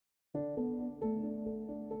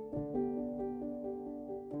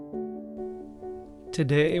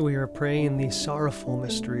Today we are praying the sorrowful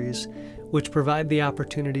mysteries, which provide the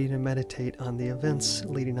opportunity to meditate on the events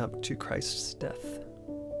leading up to Christ's death.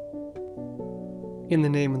 In the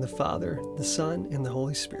name of the Father, the Son, and the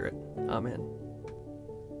Holy Spirit. Amen.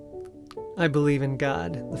 I believe in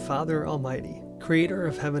God, the Father Almighty, creator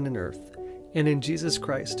of heaven and earth, and in Jesus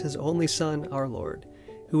Christ, his only Son, our Lord,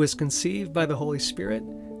 who was conceived by the Holy Spirit,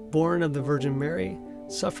 born of the Virgin Mary,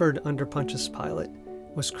 suffered under Pontius Pilate,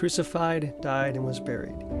 was crucified, died, and was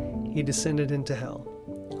buried. He descended into hell.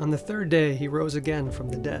 On the third day he rose again from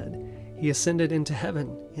the dead. He ascended into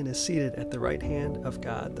heaven and is seated at the right hand of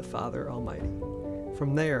God the Father Almighty.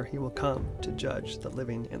 From there he will come to judge the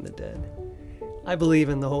living and the dead. I believe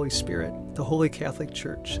in the Holy Spirit, the Holy Catholic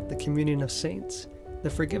Church, the communion of saints, the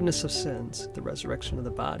forgiveness of sins, the resurrection of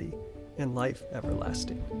the body, and life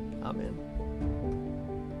everlasting. Amen.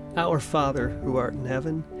 Our Father, who art in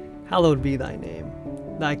heaven, hallowed be thy name.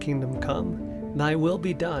 Thy kingdom come, thy will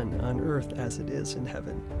be done on earth as it is in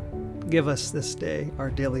heaven. Give us this day our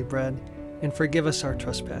daily bread, and forgive us our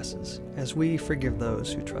trespasses, as we forgive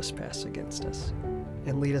those who trespass against us.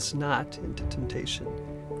 And lead us not into temptation,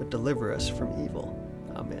 but deliver us from evil.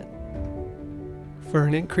 Amen. For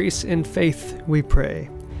an increase in faith we pray.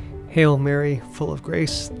 Hail Mary, full of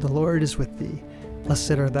grace, the Lord is with thee.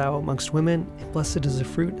 Blessed art thou amongst women, and blessed is the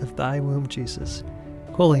fruit of thy womb, Jesus.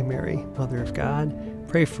 Holy Mary, Mother of God,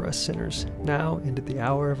 pray for us sinners, now and at the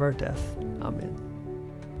hour of our death. Amen.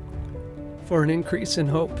 For an increase in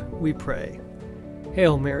hope, we pray.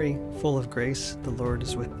 Hail Mary, full of grace, the Lord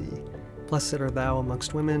is with thee. Blessed art thou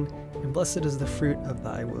amongst women, and blessed is the fruit of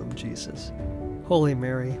thy womb, Jesus. Holy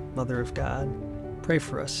Mary, Mother of God, pray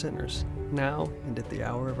for us sinners, now and at the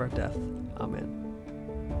hour of our death. Amen.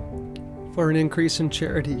 For an increase in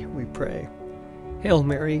charity, we pray. Hail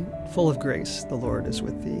Mary, full of grace, the Lord is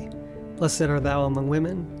with thee. Blessed art thou among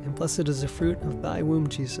women, and blessed is the fruit of thy womb,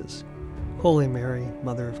 Jesus. Holy Mary,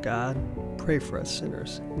 Mother of God, pray for us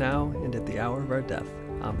sinners, now and at the hour of our death.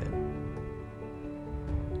 Amen.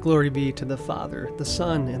 Glory be to the Father, the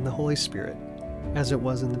Son, and the Holy Spirit, as it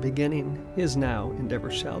was in the beginning, is now, and ever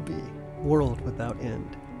shall be, world without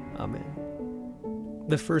end. Amen.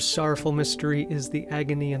 The first sorrowful mystery is the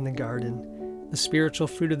agony in the garden. The spiritual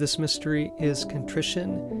fruit of this mystery is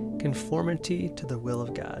contrition, conformity to the will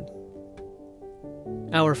of God.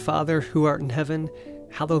 Our Father, who art in heaven,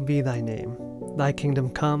 hallowed be thy name. Thy kingdom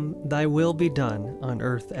come, thy will be done, on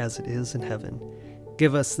earth as it is in heaven.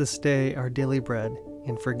 Give us this day our daily bread,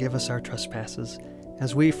 and forgive us our trespasses,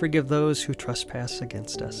 as we forgive those who trespass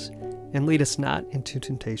against us. And lead us not into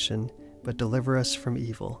temptation, but deliver us from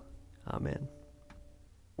evil. Amen.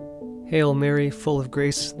 Hail Mary, full of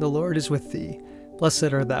grace, the Lord is with thee.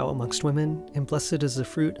 Blessed art thou amongst women, and blessed is the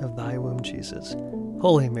fruit of thy womb, Jesus.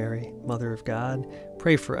 Holy Mary, Mother of God,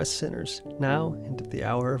 pray for us sinners, now and at the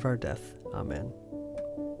hour of our death. Amen.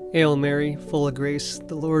 Hail Mary, full of grace,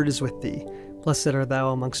 the Lord is with thee. Blessed art thou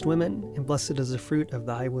amongst women, and blessed is the fruit of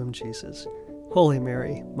thy womb, Jesus. Holy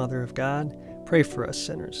Mary, Mother of God, pray for us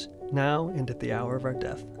sinners, now and at the hour of our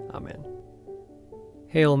death. Amen.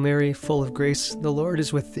 Hail Mary, full of grace, the Lord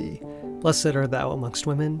is with thee. Blessed art thou amongst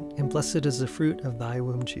women, and blessed is the fruit of thy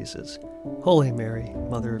womb, Jesus. Holy Mary,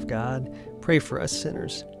 Mother of God, pray for us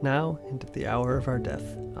sinners, now and at the hour of our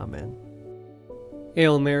death. Amen.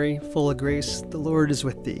 Hail Mary, full of grace, the Lord is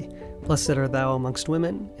with thee. Blessed art thou amongst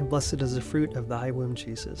women, and blessed is the fruit of thy womb,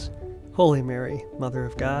 Jesus. Holy Mary, Mother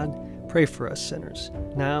of God, pray for us sinners,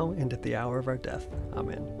 now and at the hour of our death.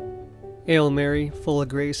 Amen. Hail Mary, full of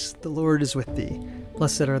grace, the Lord is with thee.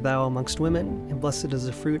 Blessed art thou amongst women, and blessed is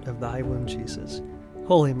the fruit of thy womb, Jesus.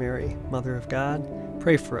 Holy Mary, Mother of God,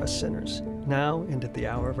 pray for us sinners, now and at the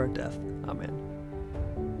hour of our death.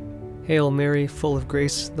 Amen. Hail Mary, full of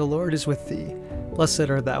grace, the Lord is with thee. Blessed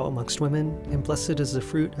art thou amongst women, and blessed is the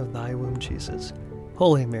fruit of thy womb, Jesus.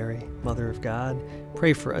 Holy Mary, Mother of God,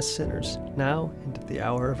 pray for us sinners, now and at the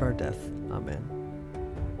hour of our death. Amen.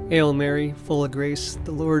 Hail Mary, full of grace,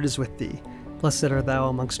 the Lord is with thee. Blessed art thou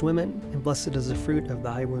amongst women, and blessed is the fruit of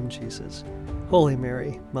thy womb, Jesus. Holy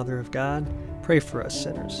Mary, Mother of God, pray for us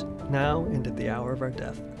sinners, now and at the hour of our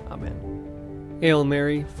death. Amen. Hail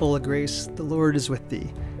Mary, full of grace, the Lord is with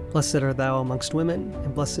thee. Blessed art thou amongst women,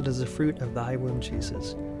 and blessed is the fruit of thy womb,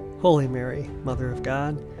 Jesus. Holy Mary, Mother of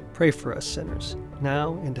God, pray for us sinners,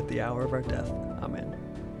 now and at the hour of our death. Amen.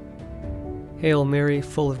 Hail Mary,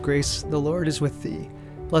 full of grace, the Lord is with thee.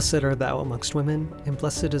 Blessed art thou amongst women, and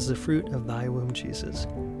blessed is the fruit of thy womb, Jesus.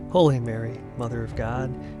 Holy Mary, Mother of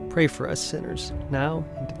God, pray for us sinners, now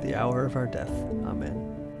and at the hour of our death. Amen.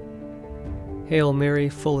 Hail Mary,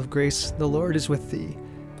 full of grace, the Lord is with thee.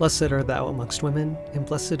 Blessed art thou amongst women, and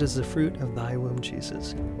blessed is the fruit of thy womb,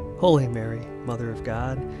 Jesus. Holy Mary, Mother of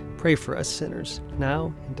God, pray for us sinners,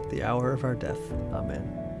 now and at the hour of our death. Amen.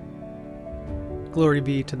 Glory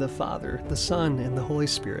be to the Father, the Son, and the Holy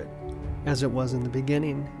Spirit, as it was in the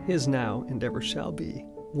beginning, is now, and ever shall be,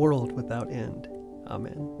 world without end.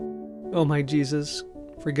 Amen. O my Jesus,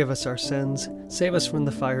 forgive us our sins, save us from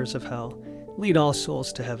the fires of hell, lead all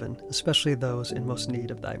souls to heaven, especially those in most need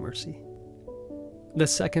of thy mercy. The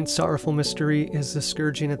second sorrowful mystery is the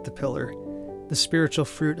scourging at the pillar. The spiritual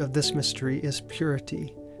fruit of this mystery is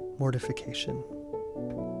purity, mortification.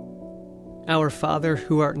 Our Father,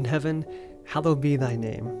 who art in heaven, hallowed be thy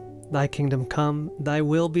name. Thy kingdom come, thy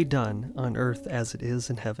will be done, on earth as it is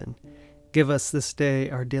in heaven. Give us this day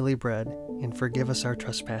our daily bread, and forgive us our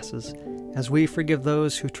trespasses, as we forgive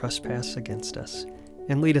those who trespass against us.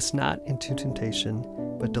 And lead us not into temptation,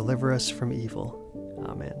 but deliver us from evil.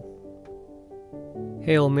 Amen.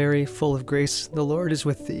 Hail Mary, full of grace, the Lord is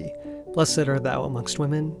with thee. Blessed art thou amongst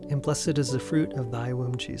women, and blessed is the fruit of thy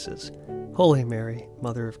womb, Jesus. Holy Mary,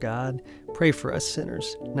 Mother of God, pray for us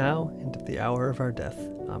sinners, now and at the hour of our death.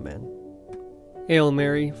 Amen. Hail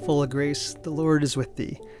Mary, full of grace, the Lord is with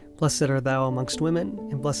thee. Blessed art thou amongst women,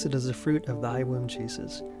 and blessed is the fruit of thy womb,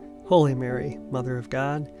 Jesus. Holy Mary, Mother of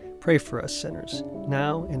God, pray for us sinners,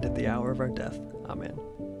 now and at the hour of our death. Amen.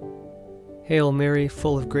 Hail Mary,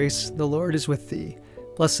 full of grace, the Lord is with thee.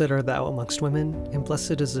 Blessed art thou amongst women, and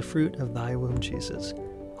blessed is the fruit of thy womb, Jesus.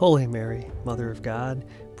 Holy Mary, Mother of God,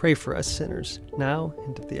 pray for us sinners, now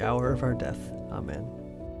and at the hour of our death. Amen.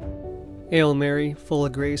 Hail Mary, full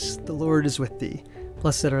of grace, the Lord is with thee.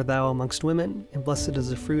 Blessed art thou amongst women, and blessed is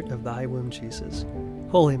the fruit of thy womb, Jesus.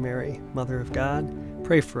 Holy Mary, Mother of God,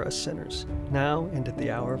 pray for us sinners, now and at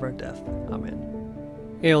the hour of our death.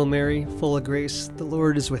 Amen. Hail Mary, full of grace, the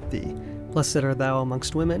Lord is with thee. Blessed art thou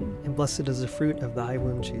amongst women, and blessed is the fruit of thy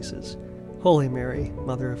womb, Jesus. Holy Mary,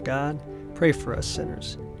 Mother of God, pray for us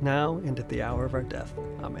sinners, now and at the hour of our death.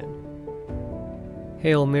 Amen.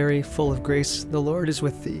 Hail Mary, full of grace, the Lord is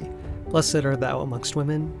with thee. Blessed art thou amongst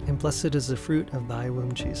women, and blessed is the fruit of thy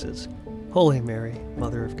womb, Jesus. Holy Mary,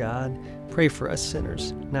 Mother of God, pray for us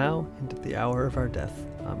sinners, now and at the hour of our death.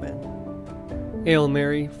 Amen. Hail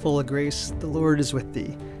Mary, full of grace, the Lord is with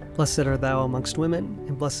thee. Blessed art thou amongst women,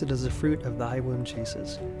 and blessed is the fruit of thy womb,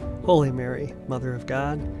 Jesus. Holy Mary, Mother of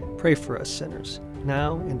God, pray for us sinners,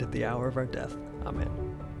 now and at the hour of our death. Amen.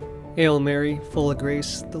 Hail Mary, full of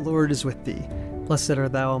grace, the Lord is with thee. Blessed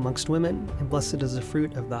art thou amongst women, and blessed is the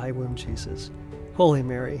fruit of thy womb, Jesus. Holy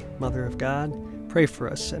Mary, Mother of God, pray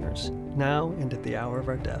for us sinners, now and at the hour of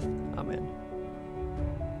our death. Amen.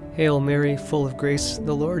 Hail Mary, full of grace,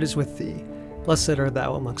 the Lord is with thee. Blessed art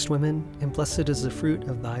thou amongst women, and blessed is the fruit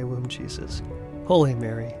of thy womb, Jesus. Holy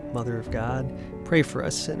Mary, Mother of God, pray for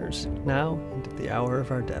us sinners, now and at the hour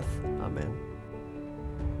of our death. Amen.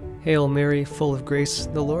 Hail Mary, full of grace,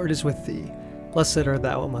 the Lord is with thee. Blessed art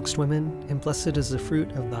thou amongst women, and blessed is the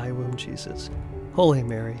fruit of thy womb, Jesus. Holy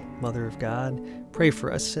Mary, Mother of God, pray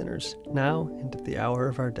for us sinners, now and at the hour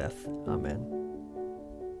of our death. Amen.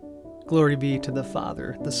 Glory be to the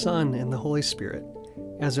Father, the Son, and the Holy Spirit,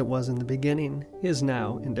 as it was in the beginning, is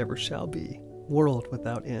now, and ever shall be, world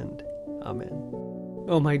without end. Amen.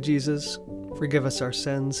 O my Jesus, forgive us our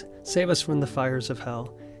sins, save us from the fires of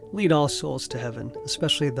hell, lead all souls to heaven,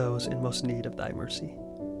 especially those in most need of thy mercy.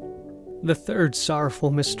 The third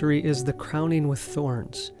sorrowful mystery is the crowning with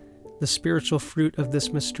thorns. The spiritual fruit of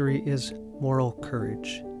this mystery is moral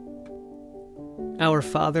courage. Our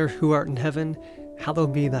Father, who art in heaven,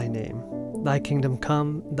 hallowed be thy name. Thy kingdom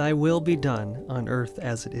come, thy will be done, on earth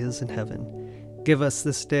as it is in heaven. Give us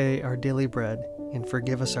this day our daily bread, and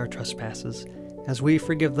forgive us our trespasses, as we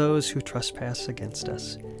forgive those who trespass against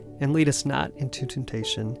us. And lead us not into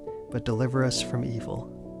temptation, but deliver us from evil.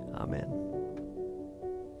 Amen.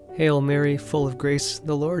 Hail Mary, full of grace,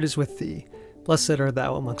 the Lord is with thee. Blessed art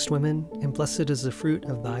thou amongst women, and blessed is the fruit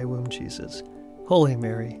of thy womb, Jesus. Holy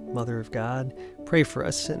Mary, Mother of God, pray for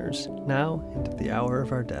us sinners, now and at the hour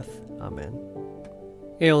of our death. Amen.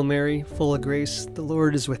 Hail Mary, full of grace, the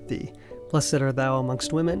Lord is with thee. Blessed art thou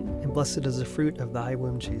amongst women, and blessed is the fruit of thy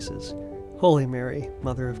womb, Jesus. Holy Mary,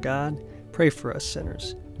 Mother of God, pray for us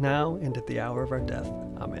sinners, now and at the hour of our death.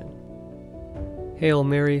 Amen. Hail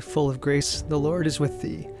Mary, full of grace, the Lord is with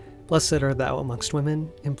thee. Blessed art thou amongst women,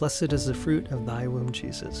 and blessed is the fruit of thy womb,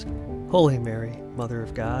 Jesus. Holy Mary, Mother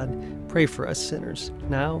of God, pray for us sinners,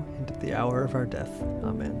 now and at the hour of our death.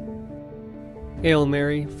 Amen. Hail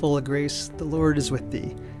Mary, full of grace, the Lord is with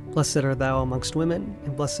thee. Blessed art thou amongst women,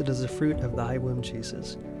 and blessed is the fruit of thy womb,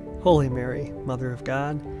 Jesus. Holy Mary, Mother of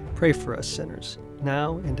God, pray for us sinners,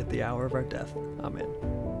 now and at the hour of our death. Amen.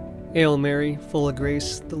 Hail Mary, full of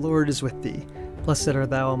grace, the Lord is with thee. Blessed art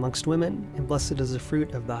thou amongst women, and blessed is the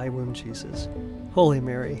fruit of thy womb, Jesus. Holy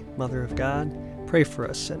Mary, Mother of God, pray for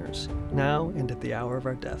us sinners, now and at the hour of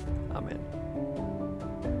our death. Amen.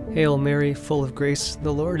 Hail Mary, full of grace,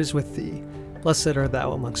 the Lord is with thee. Blessed art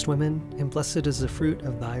thou amongst women, and blessed is the fruit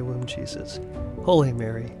of thy womb, Jesus. Holy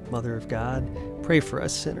Mary, Mother of God, pray for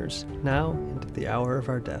us sinners, now and at the hour of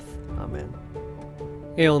our death. Amen.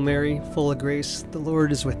 Hail Mary, full of grace, the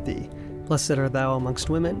Lord is with thee. Blessed art thou amongst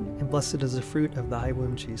women, and blessed is the fruit of thy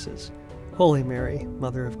womb, Jesus. Holy Mary,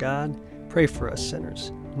 Mother of God, pray for us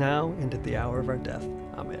sinners, now and at the hour of our death.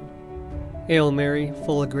 Amen. Hail Mary,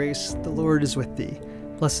 full of grace, the Lord is with thee.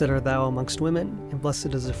 Blessed art thou amongst women, and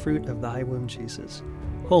blessed is the fruit of thy womb, Jesus.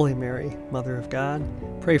 Holy Mary, Mother of God,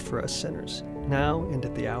 pray for us sinners, now and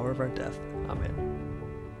at the hour of our death.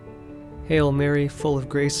 Amen. Hail Mary, full of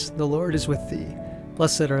grace, the Lord is with thee.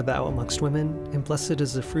 Blessed art thou amongst women, and blessed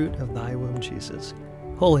is the fruit of thy womb, Jesus.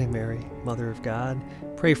 Holy Mary, Mother of God,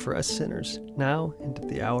 pray for us sinners, now and at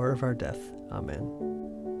the hour of our death.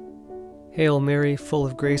 Amen. Hail Mary, full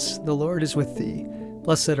of grace, the Lord is with thee.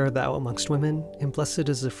 Blessed art thou amongst women, and blessed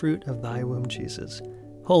is the fruit of thy womb, Jesus.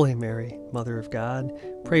 Holy Mary, Mother of God,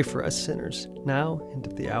 pray for us sinners, now and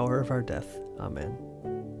at the hour of our death. Amen.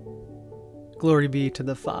 Glory be to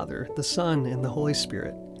the Father, the Son, and the Holy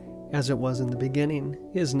Spirit, as it was in the beginning,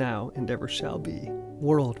 is now, and ever shall be,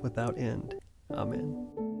 world without end. Amen.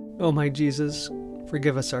 O my Jesus,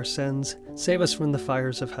 forgive us our sins, save us from the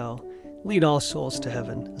fires of hell, lead all souls to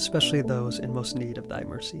heaven, especially those in most need of thy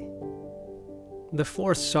mercy. The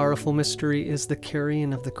fourth sorrowful mystery is the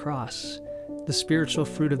carrying of the cross. The spiritual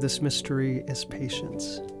fruit of this mystery is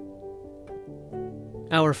patience.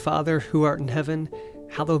 Our Father, who art in heaven,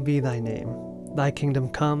 hallowed be thy name. Thy kingdom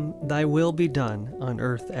come, thy will be done, on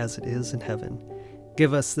earth as it is in heaven.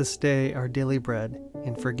 Give us this day our daily bread,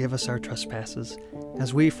 and forgive us our trespasses,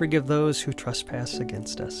 as we forgive those who trespass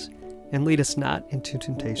against us. And lead us not into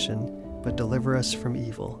temptation, but deliver us from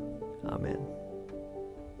evil. Amen.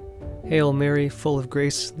 Hail Mary, full of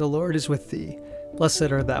grace, the Lord is with thee.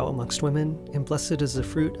 Blessed art thou amongst women, and blessed is the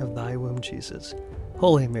fruit of thy womb, Jesus.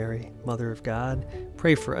 Holy Mary, Mother of God,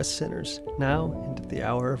 pray for us sinners, now and at the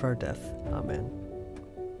hour of our death. Amen.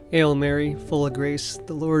 Hail Mary, full of grace,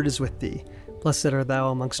 the Lord is with thee. Blessed art thou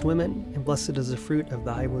amongst women, and blessed is the fruit of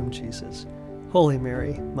thy womb, Jesus. Holy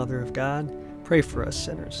Mary, Mother of God, pray for us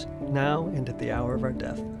sinners, now and at the hour of our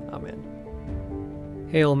death. Amen.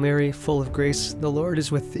 Hail Mary, full of grace, the Lord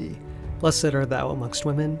is with thee. Blessed art thou amongst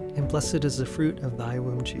women, and blessed is the fruit of thy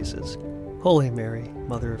womb, Jesus. Holy Mary,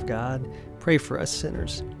 Mother of God, pray for us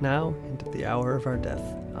sinners, now and at the hour of our death.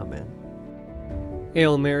 Amen.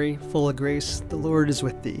 Hail Mary, full of grace, the Lord is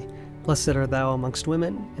with thee. Blessed art thou amongst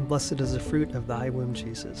women, and blessed is the fruit of thy womb,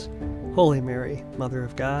 Jesus. Holy Mary, Mother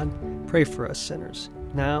of God, pray for us sinners,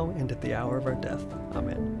 now and at the hour of our death.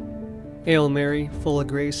 Amen. Hail Mary, full of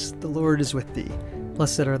grace, the Lord is with thee.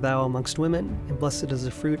 Blessed art thou amongst women, and blessed is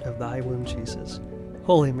the fruit of thy womb, Jesus.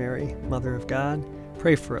 Holy Mary, Mother of God,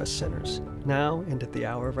 pray for us sinners, now and at the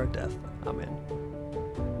hour of our death. Amen.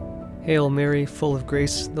 Hail Mary, full of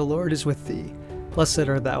grace, the Lord is with thee. Blessed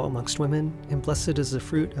art thou amongst women, and blessed is the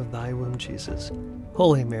fruit of thy womb, Jesus.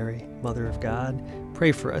 Holy Mary, Mother of God,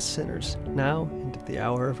 pray for us sinners, now and at the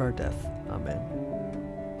hour of our death. Amen.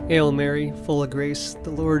 Hail Mary, full of grace, the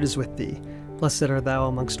Lord is with thee. Blessed art thou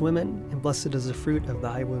amongst women, and blessed is the fruit of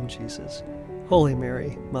thy womb, Jesus. Holy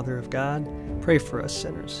Mary, Mother of God, pray for us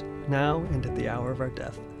sinners, now and at the hour of our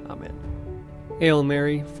death. Amen. Hail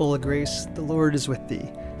Mary, full of grace, the Lord is with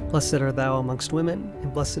thee. Blessed art thou amongst women,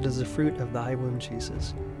 and blessed is the fruit of thy womb,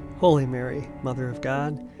 Jesus. Holy Mary, Mother of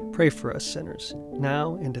God, pray for us sinners,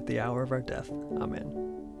 now and at the hour of our death. Amen.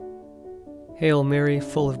 Hail Mary,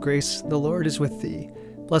 full of grace, the Lord is with thee.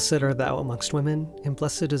 Blessed art thou amongst women, and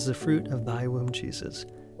blessed is the fruit of thy womb, Jesus.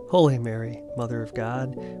 Holy Mary, Mother of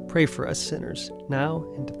God, pray for us sinners, now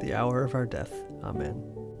and at the hour of our death. Amen.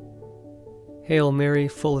 Hail Mary,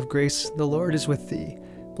 full of grace, the Lord is with thee.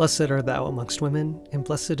 Blessed art thou amongst women, and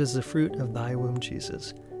blessed is the fruit of thy womb,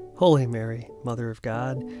 Jesus. Holy Mary, Mother of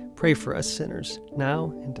God, pray for us sinners,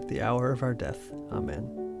 now and at the hour of our death. Amen.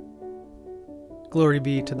 Glory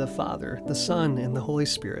be to the Father, the Son, and the Holy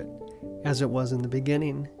Spirit, as it was in the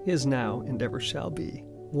beginning, is now, and ever shall be,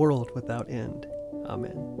 world without end.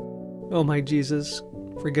 Amen. O my Jesus,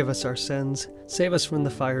 forgive us our sins, save us from the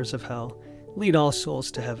fires of hell, lead all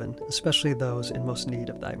souls to heaven, especially those in most need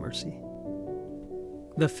of thy mercy.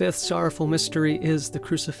 The fifth sorrowful mystery is the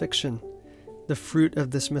crucifixion. The fruit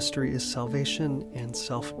of this mystery is salvation and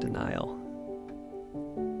self-denial.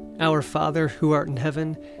 Our Father, who art in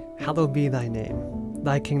heaven, hallowed be thy name.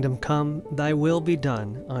 Thy kingdom come, thy will be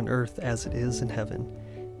done, on earth as it is in heaven.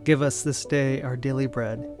 Give us this day our daily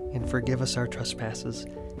bread, and forgive us our trespasses,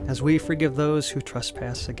 as we forgive those who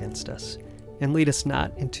trespass against us. And lead us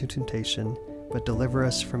not into temptation, but deliver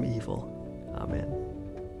us from evil. Amen.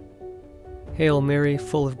 Hail Mary,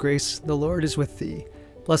 full of grace, the Lord is with thee.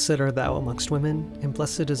 Blessed art thou amongst women, and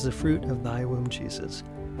blessed is the fruit of thy womb, Jesus.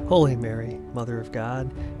 Holy Mary, Mother of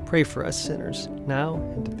God, pray for us sinners, now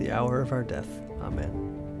and at the hour of our death.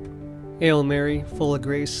 Amen. Hail Mary, full of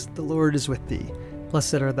grace, the Lord is with thee.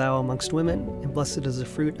 Blessed art thou amongst women, and blessed is the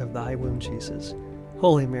fruit of thy womb, Jesus.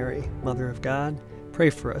 Holy Mary, Mother of God, pray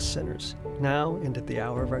for us sinners, now and at the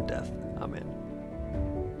hour of our death.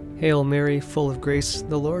 Amen. Hail Mary, full of grace,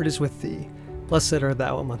 the Lord is with thee. Blessed art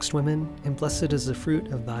thou amongst women, and blessed is the fruit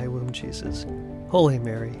of thy womb, Jesus. Holy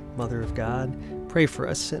Mary, Mother of God, pray for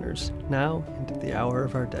us sinners, now and at the hour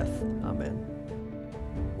of our death. Amen.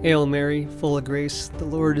 Hail Mary, full of grace, the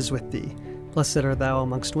Lord is with thee. Blessed art thou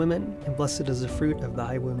amongst women, and blessed is the fruit of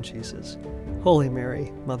thy womb, Jesus. Holy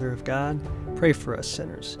Mary, Mother of God, pray for us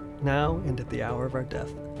sinners, now and at the hour of our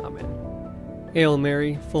death. Amen. Hail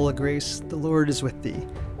Mary, full of grace, the Lord is with thee.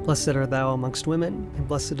 Blessed art thou amongst women, and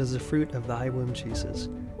blessed is the fruit of thy womb, Jesus.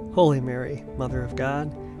 Holy Mary, Mother of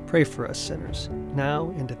God, pray for us sinners, now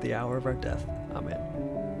and at the hour of our death.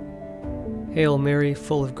 Amen. Hail Mary,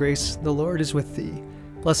 full of grace, the Lord is with thee.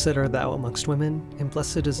 Blessed art thou amongst women, and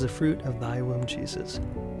blessed is the fruit of thy womb, Jesus.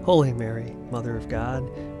 Holy Mary, Mother of God,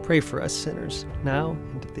 pray for us sinners, now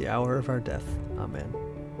and at the hour of our death. Amen.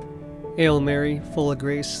 Hail Mary, full of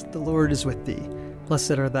grace, the Lord is with thee.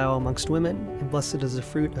 Blessed art thou amongst women, and blessed is the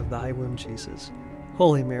fruit of thy womb, Jesus.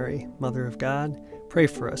 Holy Mary, Mother of God, pray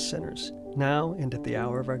for us sinners, now and at the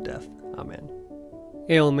hour of our death. Amen.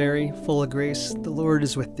 Hail Mary, full of grace, the Lord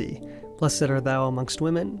is with thee. Blessed art thou amongst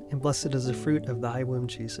women, and blessed is the fruit of thy womb,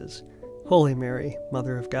 Jesus. Holy Mary,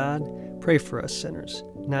 Mother of God, pray for us sinners,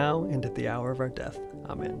 now and at the hour of our death.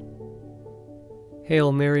 Amen.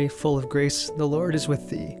 Hail Mary, full of grace, the Lord is with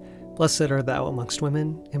thee. Blessed art thou amongst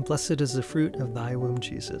women, and blessed is the fruit of thy womb,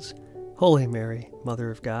 Jesus. Holy Mary, Mother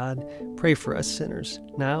of God, pray for us sinners,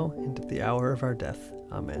 now and at the hour of our death.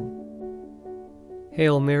 Amen.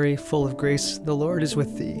 Hail Mary, full of grace, the Lord is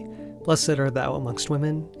with thee. Blessed art thou amongst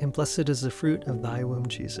women, and blessed is the fruit of thy womb,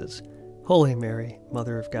 Jesus. Holy Mary,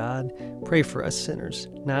 Mother of God, pray for us sinners,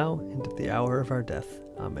 now and at the hour of our death.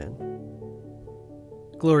 Amen.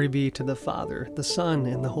 Glory be to the Father, the Son,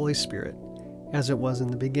 and the Holy Spirit, as it was in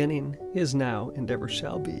the beginning, is now, and ever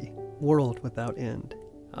shall be, world without end.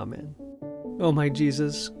 Amen. O my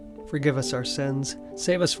Jesus, forgive us our sins,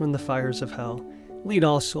 save us from the fires of hell, lead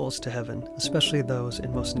all souls to heaven, especially those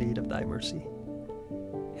in most need of thy mercy.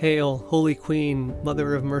 Hail, Holy Queen,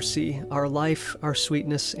 Mother of Mercy, our life, our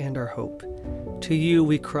sweetness, and our hope. To you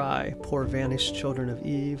we cry, poor vanished children of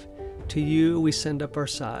Eve. To you we send up our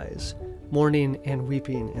sighs, mourning and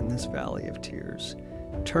weeping in this valley of tears.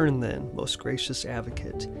 Turn then, most gracious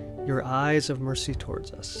Advocate, your eyes of mercy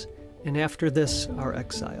towards us, and after this our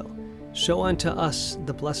exile, show unto us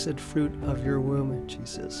the blessed fruit of your womb,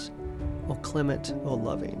 Jesus. O clement, O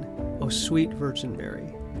loving, O sweet Virgin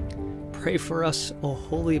Mary, pray for us, O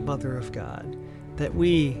Holy Mother of God, that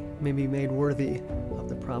we may be made worthy of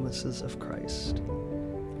the promises of Christ.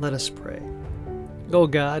 Let us pray. O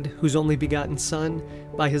God, whose only begotten Son,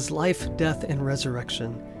 by his life, death, and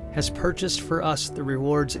resurrection, has purchased for us the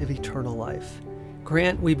rewards of eternal life,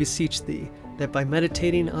 grant, we beseech thee, that by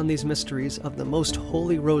meditating on these mysteries of the most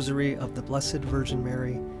holy rosary of the Blessed Virgin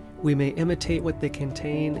Mary, we may imitate what they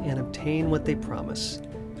contain and obtain what they promise,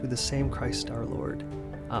 through the same Christ our Lord.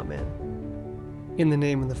 Amen. In the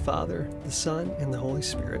name of the Father, the Son, and the Holy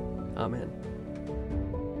Spirit. Amen.